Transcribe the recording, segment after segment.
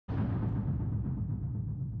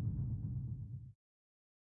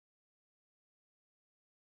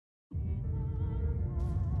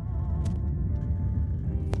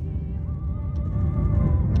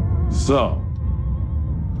So,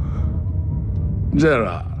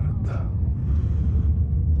 Gerard,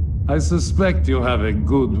 I suspect you have a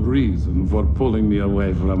good reason for pulling me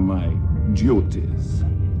away from my duties.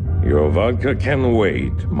 Your vodka can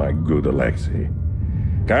wait, my good Alexei.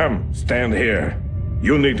 Come, stand here.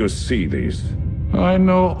 You need to see this. I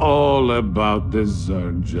know all about the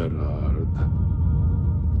Zerg, Gerard.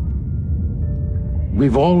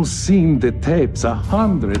 We've all seen the tapes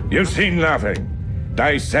 100... You've seen nothing.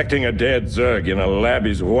 Dissecting a dead Zerg in a lab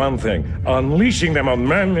is one thing. Unleashing them on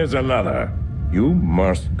men is another. You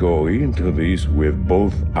must go into this with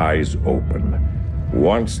both eyes open.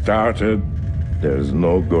 Once started, there's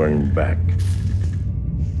no going back.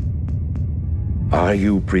 Are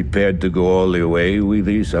you prepared to go all the way with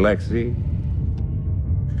this, Alexei?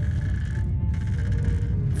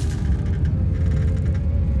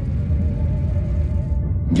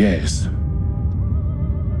 Yes.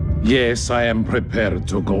 Yes, I am prepared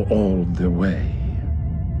to go all the way.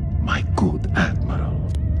 My good Admiral.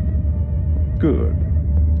 Good.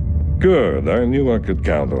 Good. I knew I could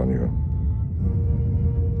count on you.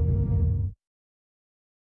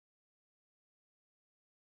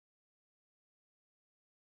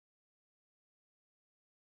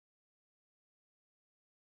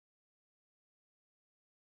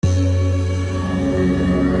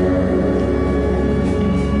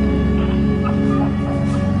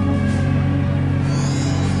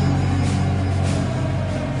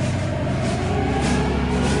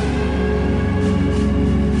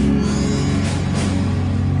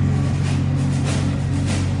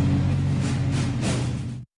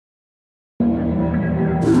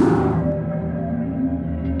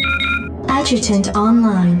 Adjutant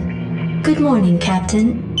online. Good morning,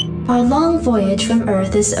 Captain. Our long voyage from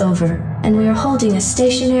Earth is over, and we are holding a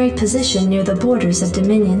stationary position near the borders of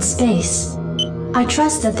Dominion space. I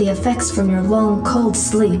trust that the effects from your long, cold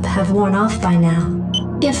sleep have worn off by now.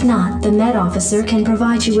 If not, the Med Officer can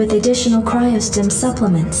provide you with additional cryostim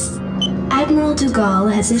supplements. Admiral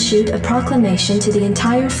Dugal has issued a proclamation to the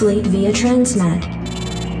entire fleet via Transmed.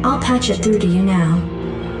 I'll patch it through to you now.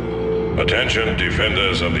 Attention,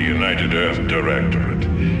 defenders of the United Earth Directorate.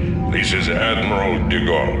 This is Admiral de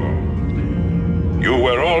Gaulle. You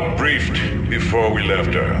were all briefed before we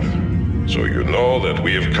left Earth, so you know that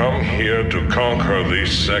we have come here to conquer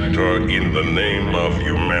this sector in the name of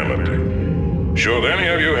humanity. Should any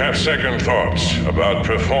of you have second thoughts about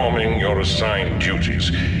performing your assigned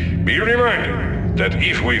duties, be reminded that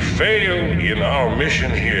if we fail in our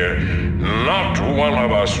mission here, not one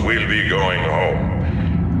of us will be going home.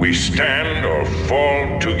 We stand or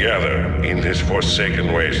fall together in this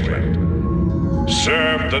forsaken wasteland.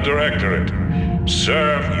 Serve the Directorate.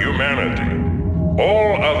 Serve humanity.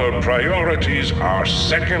 All other priorities are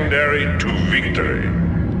secondary to victory.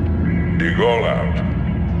 De Gaulle out.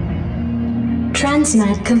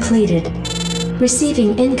 Transmat completed.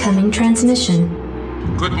 Receiving incoming transmission.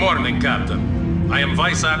 Good morning, Captain. I am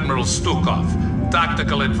Vice Admiral Stukov,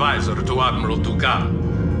 Tactical Advisor to Admiral Dugal.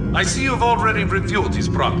 I see you've already reviewed his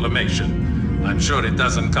proclamation. I'm sure it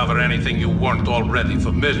doesn't cover anything you weren't already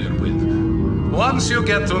familiar with. Once you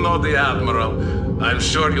get to know the Admiral, I'm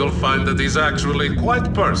sure you'll find that he's actually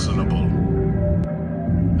quite personable.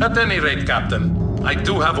 At any rate, Captain, I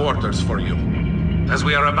do have orders for you. As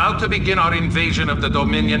we are about to begin our invasion of the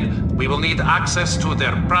Dominion, we will need access to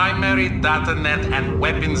their primary data net and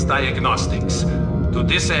weapons diagnostics. To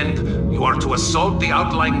this end, you are to assault the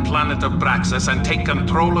outlying planet of Braxis and take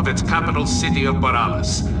control of its capital city of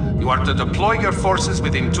Boralis. You are to deploy your forces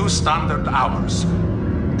within 2 standard hours.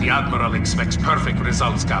 The Admiral expects perfect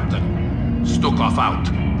results, Captain. Stukov out.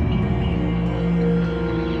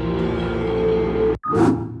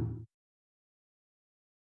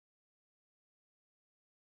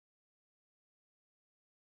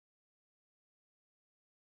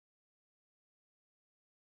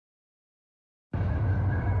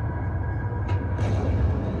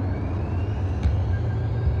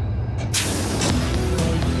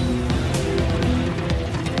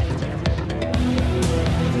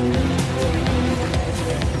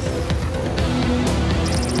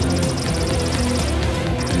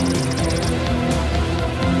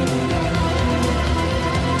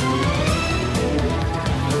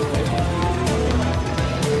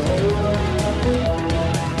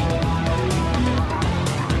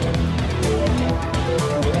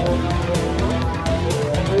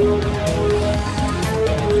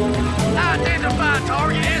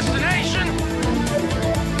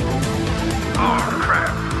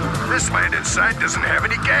 site doesn't have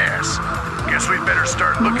any gas. Guess we better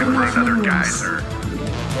start looking for another geyser.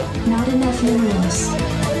 Not enough minerals.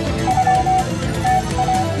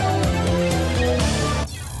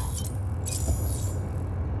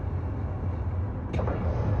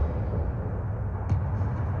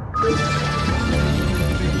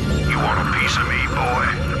 piece of me, boy?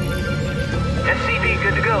 SCV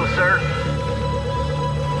good to go, sir.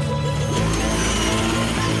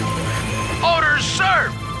 Orders,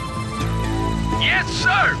 sir! Yes,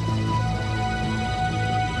 sir!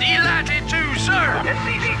 Delighted to, sir!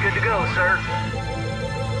 SCV good to go, sir.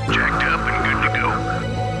 Jacked up and good to go.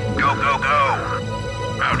 Go, go, go.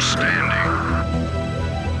 Outstanding.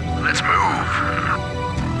 Let's move.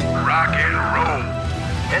 Rock and roll.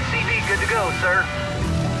 SCV good to go, sir.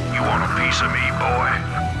 You want a piece of me, boy?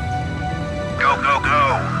 Go, go,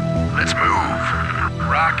 go. Let's move.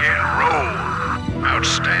 Rock and roll.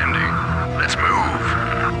 Outstanding. Let's move.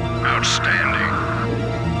 Outstanding.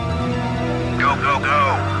 Go, go,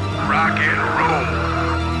 go. Rock and roll.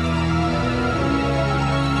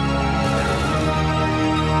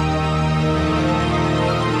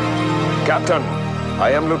 Captain,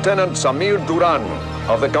 I am Lieutenant Samir Duran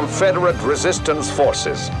of the Confederate Resistance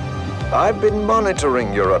Forces. I've been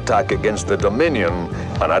monitoring your attack against the Dominion,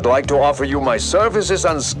 and I'd like to offer you my services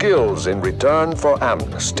and skills in return for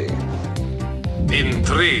amnesty.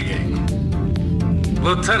 Intriguing.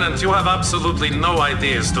 Lieutenant, you have absolutely no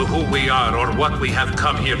idea as to who we are or what we have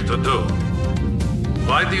come here to do.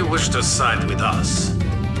 Why do you wish to side with us?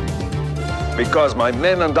 Because my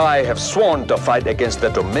men and I have sworn to fight against the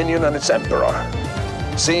Dominion and its Emperor.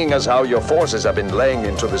 Seeing as how your forces have been laying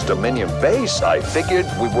into this Dominion base, I figured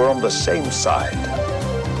we were on the same side.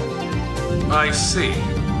 I see.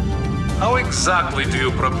 How exactly do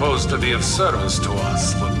you propose to be of service to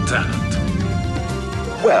us, Lieutenant?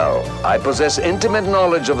 Well, I possess intimate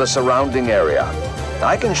knowledge of the surrounding area.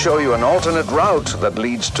 I can show you an alternate route that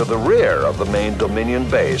leads to the rear of the main Dominion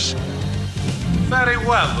base. Very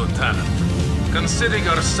well, Lieutenant. Consider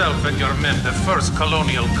yourself and your men the first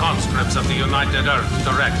colonial conscripts of the United Earth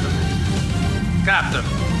Directorate. Captain,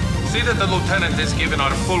 see that the Lieutenant is given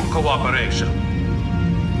our full cooperation.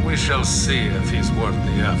 We shall see if he's worth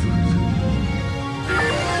the effort.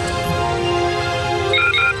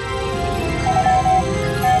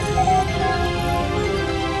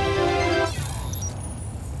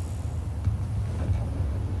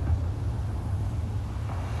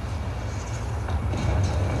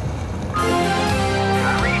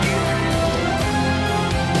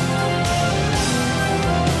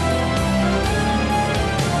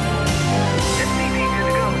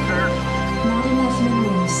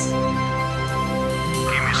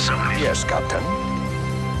 Yes, Captain.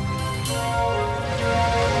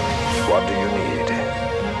 What do you need?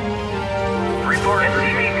 Report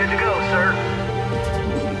SCV good to go, sir.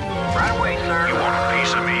 Right away, sir. You want a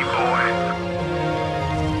piece of me, boy?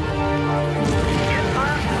 Yes, sir.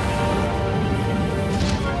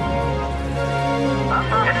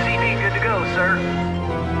 SCV good to go, sir.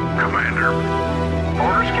 Commander.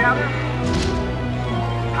 Orders, Captain?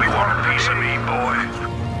 We want a piece of me, boy.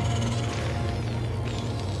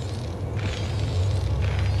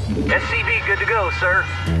 SCV good to go, sir.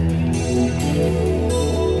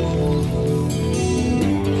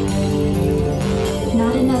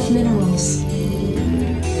 Not enough minerals.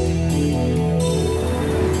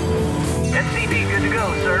 SCV good to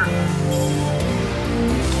go, sir.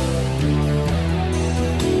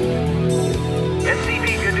 SCV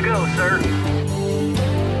good to go, sir.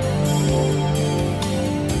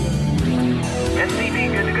 SCV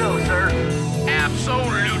good to go, sir.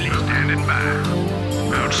 Absolutely. Standing by.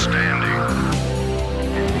 Outstanding.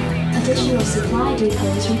 Additional supply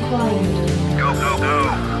depots required. Go, go, go.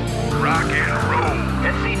 Rock and roll.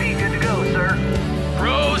 SCV good to go, sir.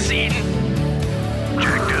 Proceeding.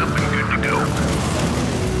 Jacked up and good to go.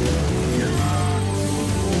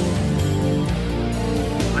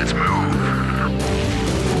 Let's move.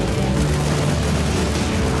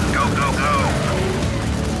 Go, go, go.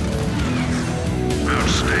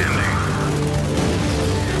 Outstanding.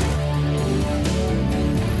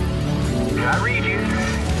 I read you.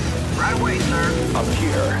 Right away, sir. Up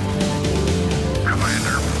here.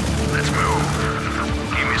 Commander, let's move.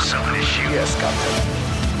 Give me something to shoot. Yes, Captain.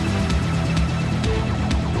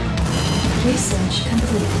 Research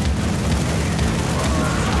complete.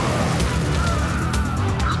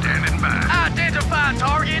 Standing by. Identify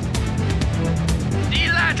target.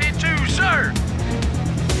 Delighted to, sir.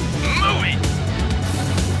 Moving.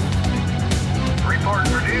 Report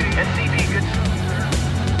for duty. SCV good.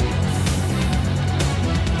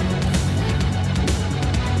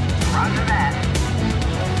 Roger that.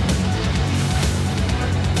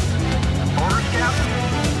 Orders, Captain?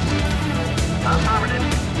 Affirmative.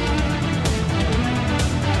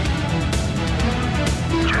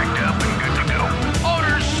 Jacked up and good to go.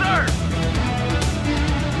 Orders, sir.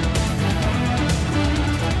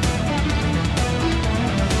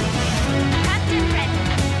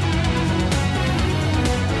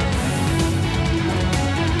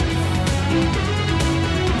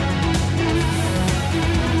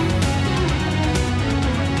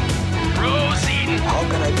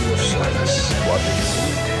 What do you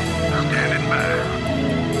need? Standing by.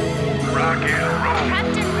 Rock and roll.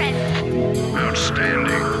 Captain ready.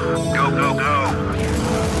 Outstanding. Go, go, go.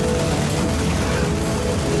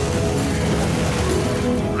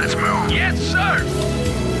 Let's move. Yes, sir.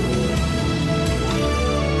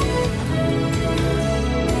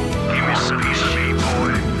 Give me some piece of me,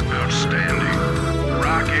 boy. Outstanding.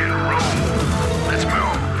 Rock and roll. Let's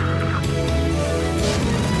move.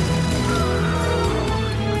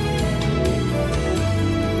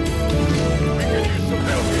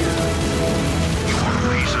 You want a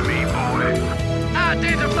piece of me, boy?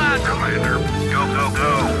 Identify Commander, go, go,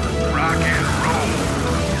 go. Rock and roll.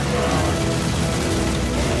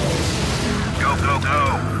 Go, go, go.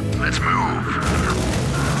 Let's move.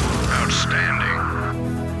 Outstanding.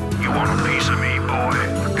 You want a piece of me, boy?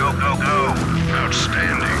 Go, go, go.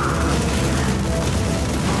 Outstanding.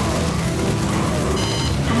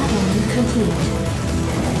 Add-on complete.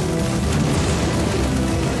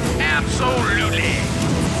 Absolutely.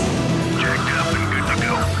 Jacked up and good to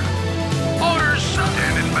go. Orders, sir.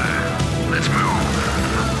 Standing by. Let's move.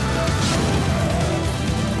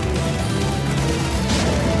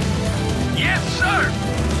 Yes, sir.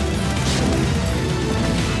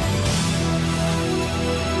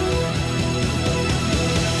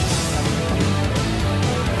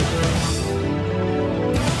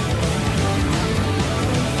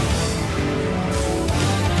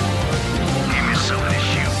 Give me some of this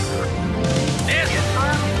shoot. Yes,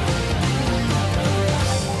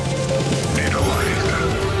 Need a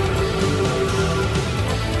light.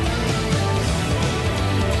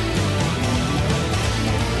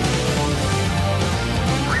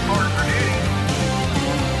 Report for duty.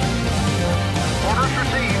 Orders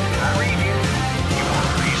received. I read you. You want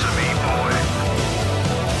a piece of me, boy?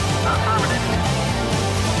 Affirmative.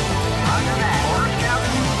 Roger that. Orders,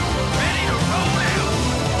 Captain. ready to roll out.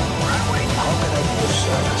 Right away. How can I be of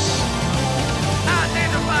service?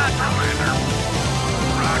 Identify Commander.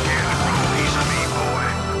 Rock and roll piece of me, boy.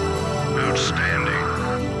 Outstanding.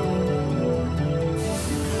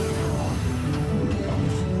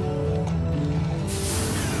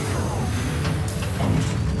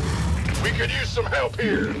 We could use some help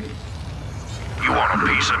here. You want a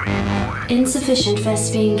piece of me, boy? Insufficient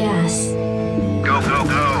Vespine gas. Go, go,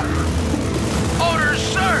 go. Orders,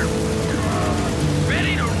 sir.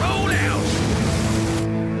 Ready to roll out.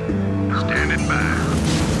 Standing by.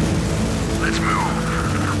 Let's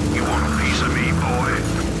move. You want a piece of me, boy?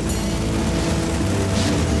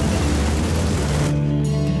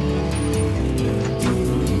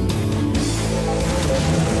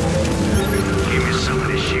 Give me some of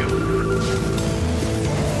this shoot.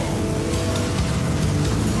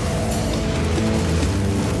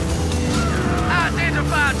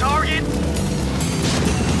 Identify target.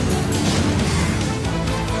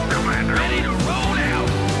 Commander. Ready to roll out.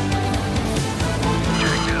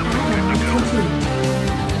 Jacked up and Add-on good to go. complete.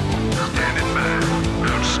 Standing by.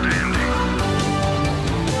 Outstanding.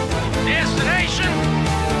 Destination.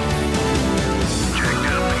 Jacked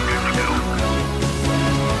up and good to go.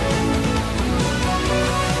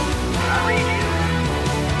 I read you.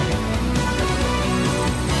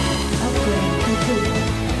 Upgrade complete.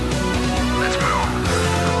 Let's move.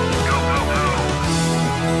 Go, go, go.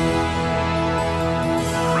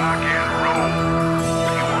 Rock and roll.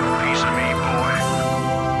 You want a piece of me, boy?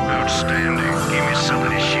 Outstanding. Give me some of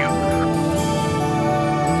this shoot.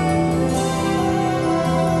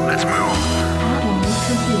 Let's move. Add-on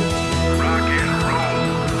complete. Rock and roll.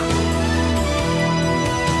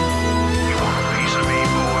 You want a piece of me,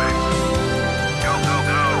 boy? Go, go,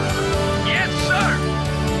 go. Yes, sir.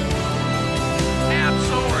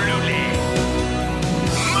 Absolutely.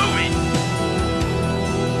 Moving.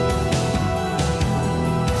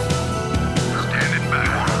 Standing by.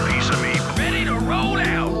 Want a piece of me? Ready to roll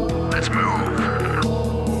out. Let's move.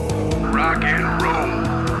 Rock and roll.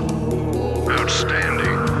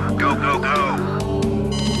 Outstanding. Go, go, go.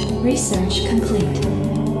 Research complete.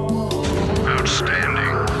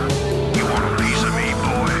 Outstanding. You want a piece of me,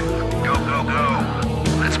 boy? Go, go, go.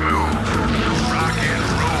 Let's move. Rock and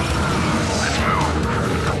roll. Let's move.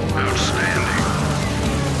 Outstanding.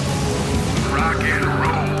 Rock and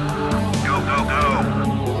roll. Go, go, go.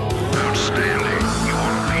 Outstanding. You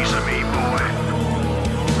want a piece of me, boy?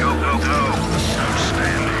 Go, go, go.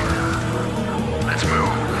 Outstanding. Let's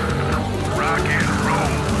move. Rock and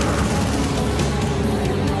roll.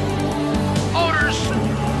 Orders.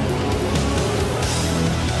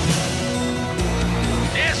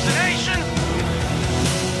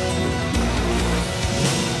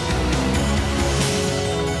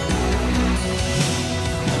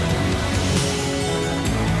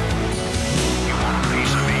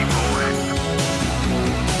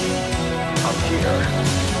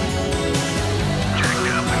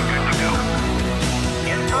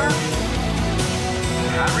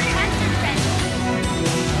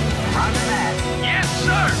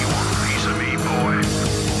 sir! You want a piece of me, boy?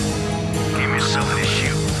 Give me something to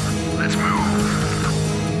shoot. Let's move.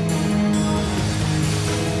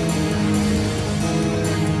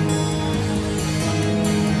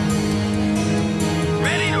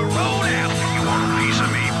 Ready to roll out! You want a piece of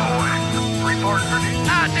me, boy? Reporting for duty.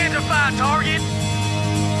 Identify target.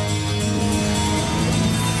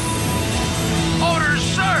 Orders,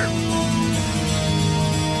 sir!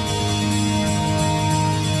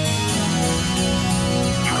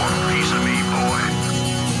 You want a piece of me, boy?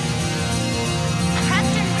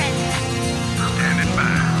 Captain ready. Standing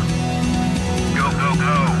by. Go, go,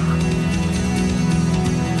 go.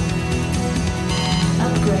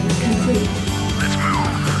 Upgrade complete. Let's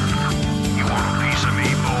move. You want a piece of me,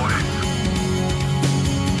 boy?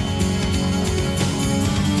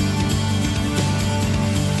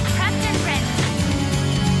 Captain ready.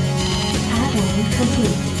 Add-on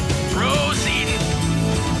complete. Proceeding.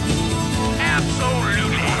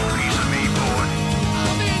 Absolutely. You want a piece of me, boy?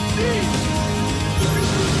 I'm in deep.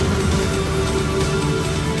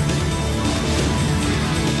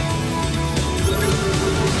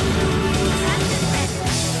 Captain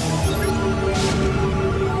ready.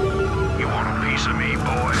 You want a piece of me,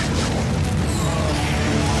 boy?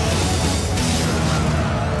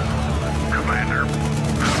 Commander,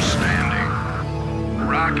 outstanding.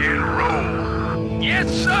 Rock and roll. Yes,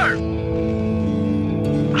 sir!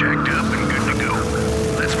 Jacked up and good to go.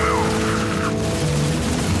 Let's move.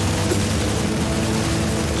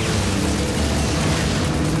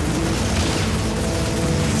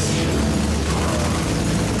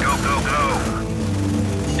 Go, go, go.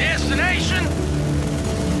 Destination?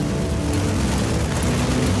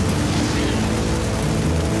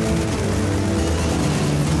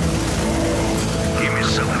 Give me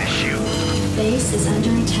something to shoot. Base is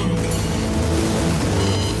under attack.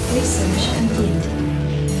 Research complete.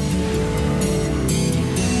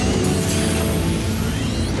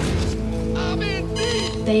 I'm in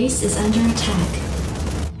deep. Base is under attack.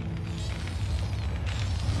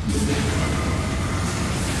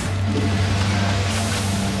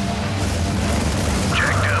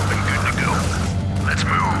 Jacked up and good to go. Let's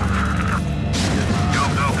move. Go,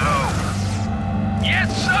 go, go. Yes,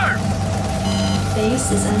 sir!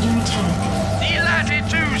 Base is under attack. Delighted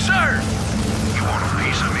to, sir! You want a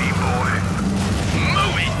piece of me, boy?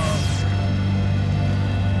 Move it!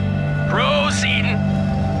 Proceeding.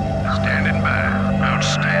 Standing by.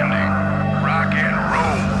 Outstanding. Rock and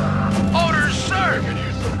roll. Orders, sir!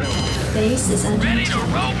 Base is under Ready to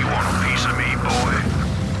attack. roll. You want a piece of me, boy?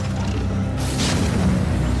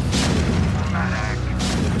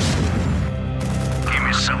 Give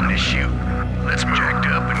me something to shoot. Let's move. Jacked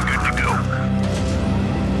up and good to go.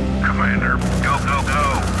 Commander, go, go, go.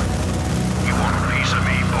 You want a piece of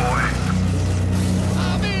me, boy?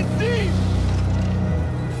 I'm in deep.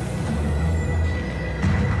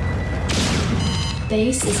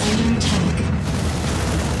 Base is under attack.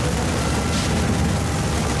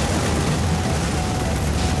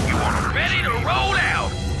 You want a Ready to roll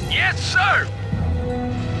out. Yes, sir!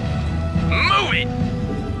 Move it!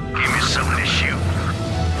 Give me something to shoot.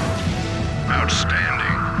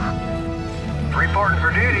 Outstanding. Reporting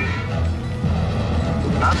for duty.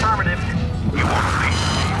 Affirmative. You want a piece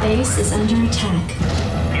of me? Base is under attack.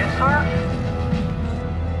 Yes, sir.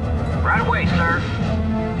 Right away, sir.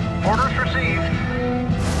 Orders received.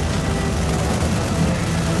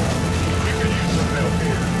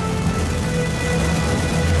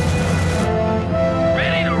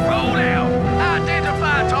 Ready to roll out.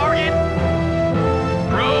 Identify target.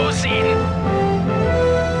 Proceeding.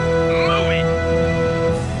 Move it.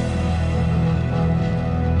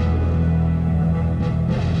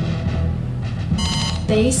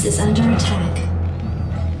 Base is under attack.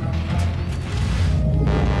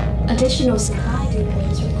 Additional supply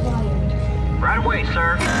depots required. Right away,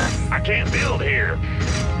 sir. I can't build here.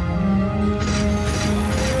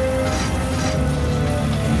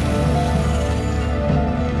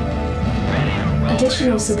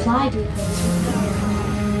 Additional supply depots required.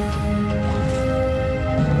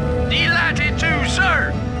 Delighted to,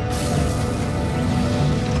 sir.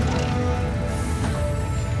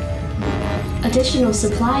 Additional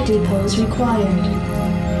supply depots required.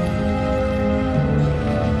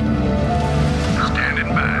 Standing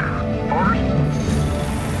by. Orders.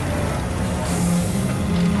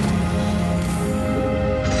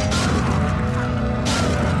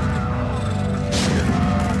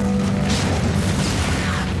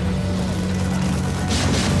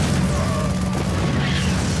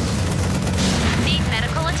 Need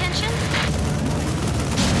medical attention?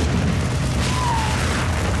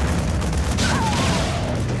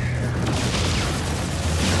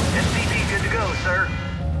 SCP good to go, sir.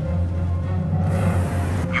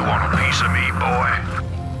 piece of me, boy?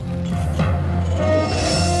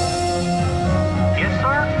 Yes,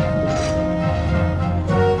 sir.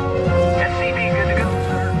 SCV, good to go,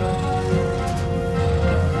 sir.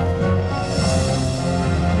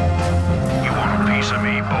 You want a piece of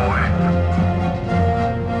me, boy?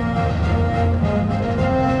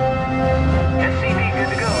 SCV, good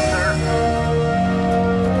to go, sir.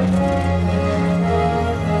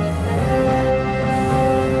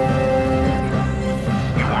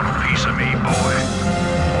 You want a piece of me, boy?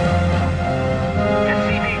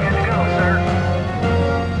 SCV, good to go, sir.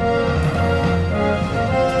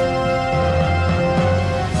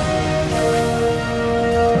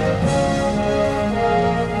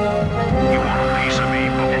 You want a piece of me,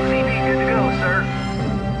 boy? SCV, good to go, sir.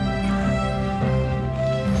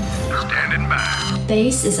 Standing by.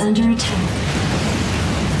 Base is under attack.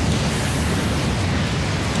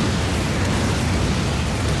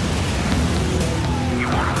 You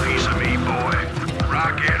want a piece of me, boy?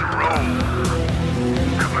 Rock and roll.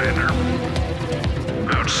 Commander.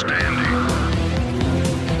 Outstanding.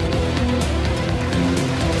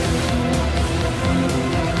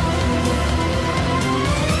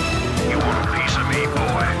 You want a piece of me,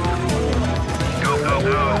 boy? Go, go,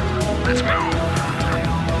 go. Let's move.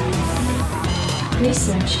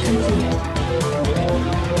 Research complete.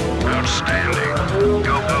 Outstanding.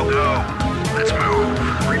 Go, go, go. Let's move.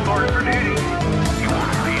 Report for duty. You want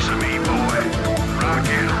a piece of me, boy? Rock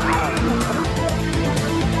and roll.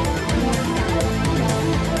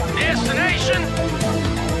 Destination?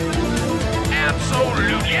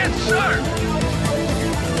 Absolutely, yes, sir.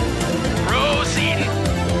 Proceeding.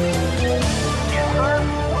 Yes, sir.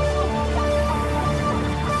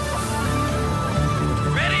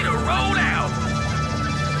 Ready to roll out.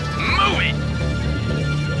 Move it.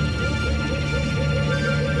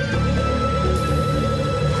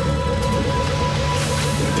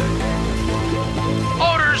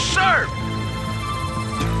 Orders, sir.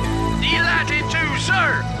 Delighted to,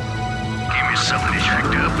 sir. Give me something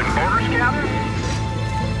jacked up and Orders, Captain.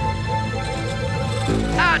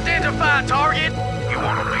 Identify target. You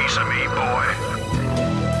want a piece of me, boy?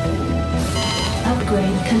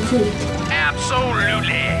 Upgrade complete.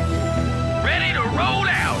 Absolutely. Ready to roll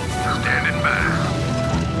out. Standing by.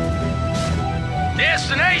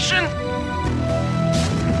 Destination?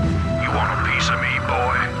 You want a piece of me,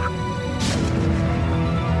 boy?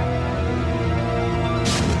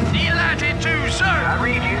 Delighted to, sir. I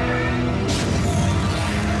read you.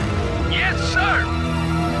 Yes, sir.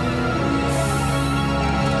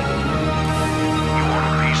 You want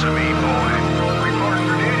a piece of me, boy? Report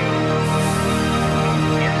for duty.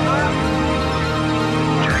 Yes, sir.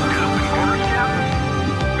 Jacked up and Orders, Captain.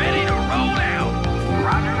 Ready to roll out.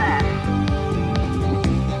 Roger that.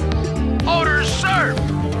 Orders, sir.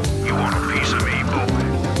 you want a piece of me, boy?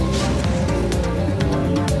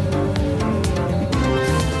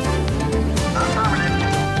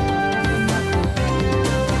 Affirmative.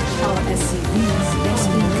 All SCVs best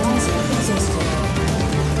be advisor exhausted.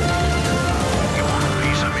 You want a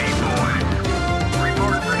piece of me, boy?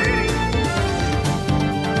 Report for duty.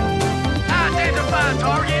 Identify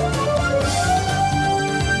target.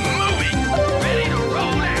 Moving. Ready to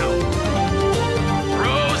roll out.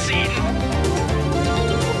 Proceeding.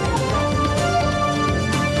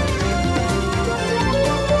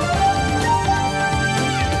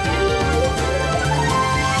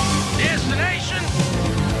 Destination?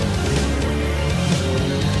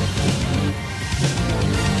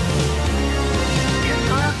 Yes,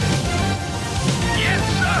 sir. Yes,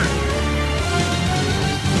 sir.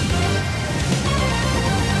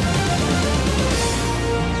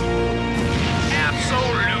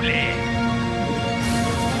 Absolutely.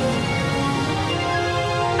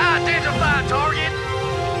 Identify target.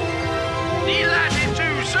 Delighted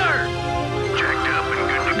to, sir. Jacked up and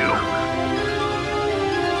good to go.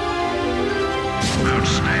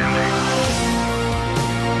 Outstanding.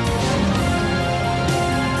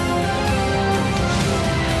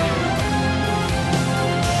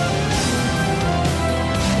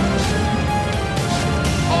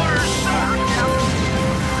 Orders, sir.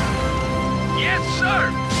 Yes, sir.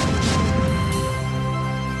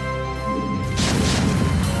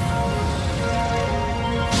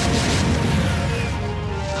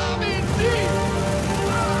 I'm in deep.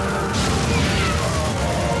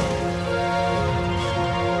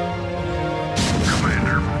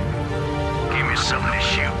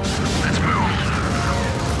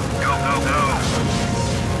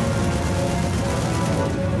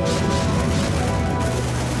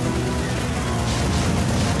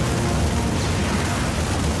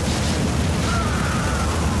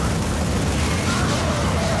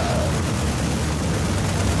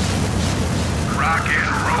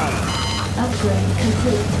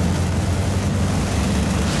 complete.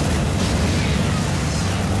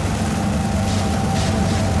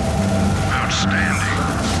 Outstanding.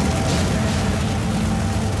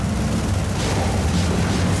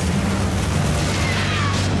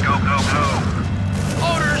 Go, go, go.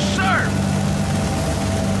 Orders, sir!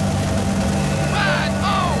 Right,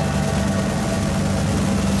 oh!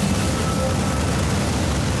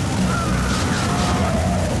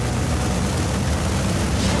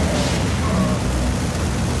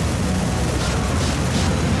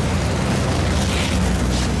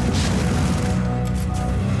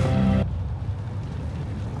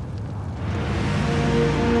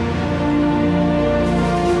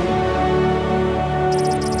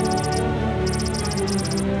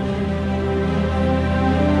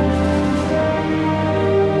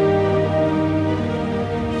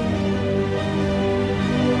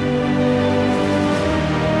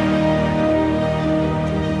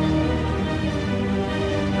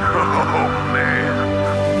 Oh, man.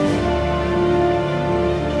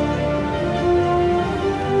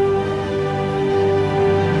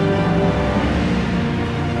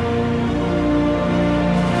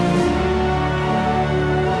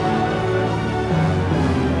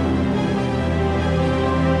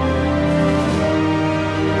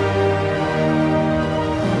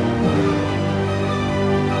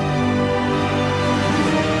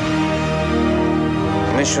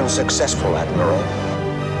 Mission successful, Admiral.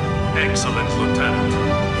 Excellent, Lieutenant.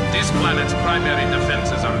 This planet's primary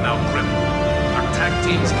defenses are now crippled. Our attack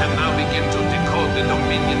teams can now begin to decode the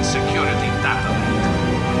Dominion security